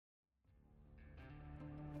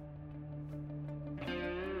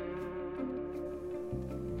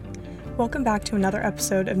Welcome back to another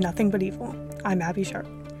episode of Nothing But Evil. I'm Abby Sharp.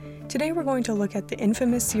 Today we're going to look at the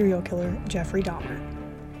infamous serial killer, Jeffrey Dahmer.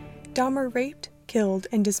 Dahmer raped, killed,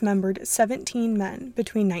 and dismembered 17 men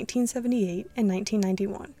between 1978 and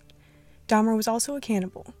 1991. Dahmer was also a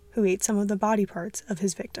cannibal who ate some of the body parts of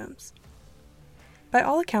his victims. By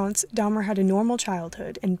all accounts, Dahmer had a normal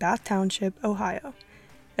childhood in Bath Township, Ohio,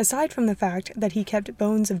 aside from the fact that he kept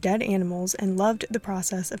bones of dead animals and loved the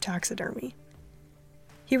process of taxidermy.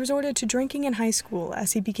 He resorted to drinking in high school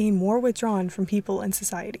as he became more withdrawn from people in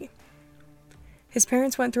society. His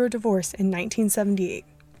parents went through a divorce in 1978,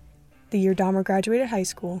 the year Dahmer graduated high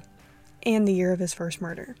school, and the year of his first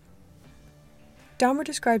murder. Dahmer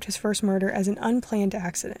described his first murder as an unplanned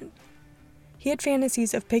accident. He had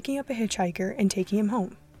fantasies of picking up a hitchhiker and taking him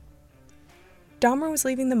home. Dahmer was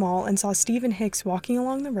leaving the mall and saw Stephen Hicks walking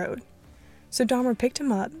along the road, so Dahmer picked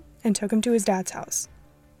him up and took him to his dad's house.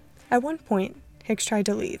 At one point, Hicks tried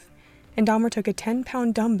to leave, and Dahmer took a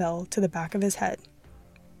 10-pound dumbbell to the back of his head.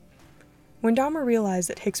 When Dahmer realized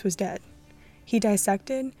that Hicks was dead, he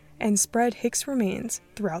dissected and spread Hicks' remains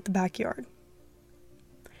throughout the backyard.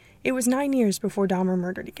 It was 9 years before Dahmer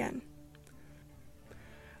murdered again.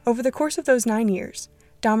 Over the course of those 9 years,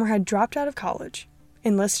 Dahmer had dropped out of college,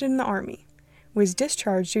 enlisted in the army, was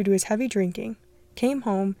discharged due to his heavy drinking, came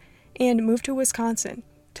home, and moved to Wisconsin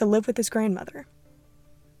to live with his grandmother.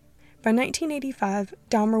 By 1985,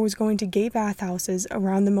 Dahmer was going to gay bathhouses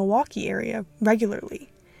around the Milwaukee area regularly,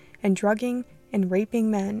 and drugging and raping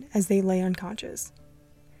men as they lay unconscious.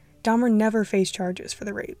 Dahmer never faced charges for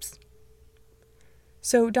the rapes.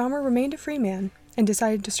 So Dahmer remained a free man and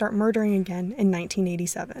decided to start murdering again in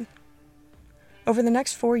 1987. Over the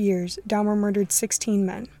next 4 years, Dahmer murdered 16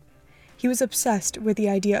 men. He was obsessed with the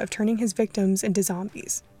idea of turning his victims into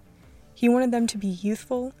zombies. He wanted them to be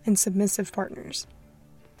youthful and submissive partners.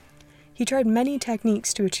 He tried many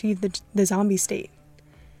techniques to achieve the zombie state,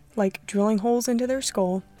 like drilling holes into their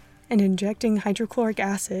skull and injecting hydrochloric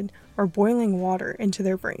acid or boiling water into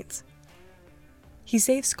their brains. He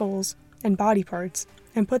saved skulls and body parts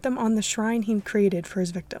and put them on the shrine he created for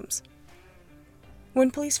his victims.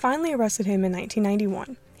 When police finally arrested him in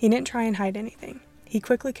 1991, he didn't try and hide anything. He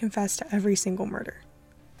quickly confessed to every single murder.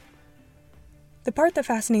 The part that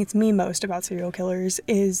fascinates me most about serial killers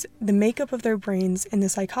is the makeup of their brains and the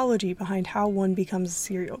psychology behind how one becomes a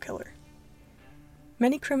serial killer.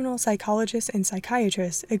 Many criminal psychologists and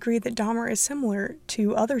psychiatrists agree that Dahmer is similar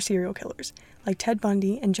to other serial killers, like Ted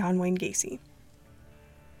Bundy and John Wayne Gacy.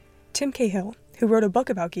 Tim Cahill, who wrote a book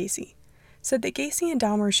about Gacy, said that Gacy and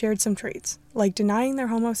Dahmer shared some traits, like denying their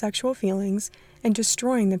homosexual feelings and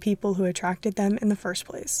destroying the people who attracted them in the first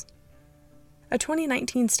place. A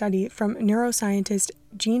 2019 study from neuroscientist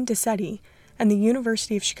Gene DeSetti and the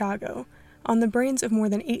University of Chicago on the brains of more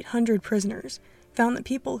than 800 prisoners found that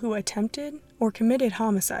people who attempted or committed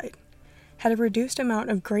homicide had a reduced amount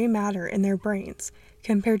of gray matter in their brains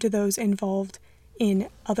compared to those involved in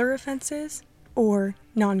other offenses or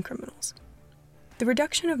non-criminals. The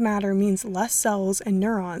reduction of matter means less cells and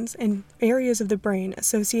neurons in areas of the brain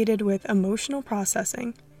associated with emotional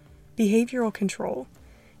processing, behavioral control,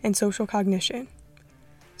 and social cognition.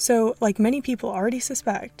 So, like many people already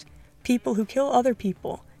suspect, people who kill other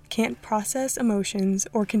people can't process emotions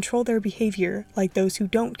or control their behavior like those who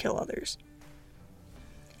don't kill others.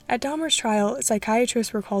 At Dahmer's trial,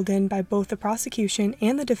 psychiatrists were called in by both the prosecution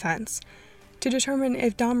and the defense to determine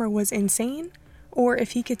if Dahmer was insane or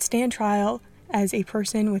if he could stand trial as a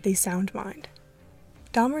person with a sound mind.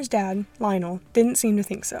 Dahmer's dad, Lionel, didn't seem to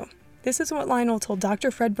think so. This is what Lionel told Dr.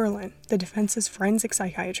 Fred Berlin, the defense's forensic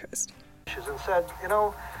psychiatrist. And said,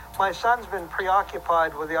 my son's been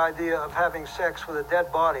preoccupied with the idea of having sex with a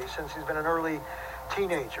dead body since he's been an early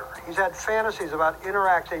teenager. He's had fantasies about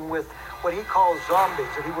interacting with what he calls zombies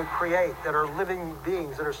that he would create that are living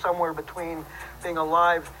beings that are somewhere between being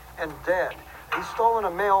alive and dead. He's stolen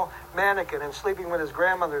a male mannequin and sleeping with his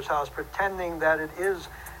grandmother's house, pretending that it is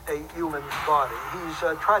a human body. He's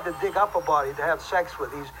tried to dig up a body to have sex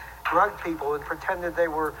with. He's drugged people and pretended they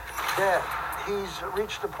were dead. He's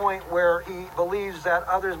reached a point where he believes that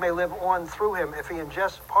others may live on through him if he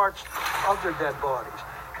ingests parts of their dead bodies.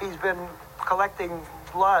 He's been collecting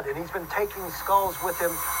blood, and he's been taking skulls with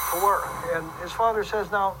him to work. And his father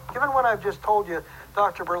says, now, given what I've just told you,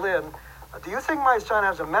 Dr. Berlin, do you think my son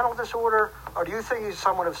has a mental disorder, or do you think he's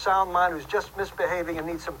someone of sound mind who's just misbehaving and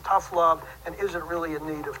needs some tough love and isn't really in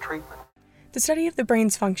need of treatment? The study of the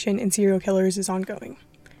brain's function in serial killers is ongoing.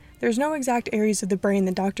 There's no exact areas of the brain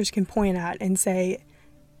that doctors can point at and say,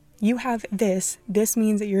 you have this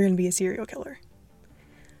means that you're going to be a serial killer.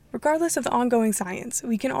 Regardless of the ongoing science,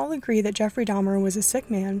 we can all agree that Jeffrey Dahmer was a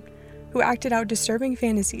sick man who acted out disturbing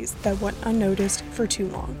fantasies that went unnoticed for too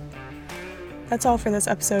long. That's all for this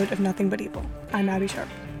episode of Nothing But Evil. I'm Abby Sharp.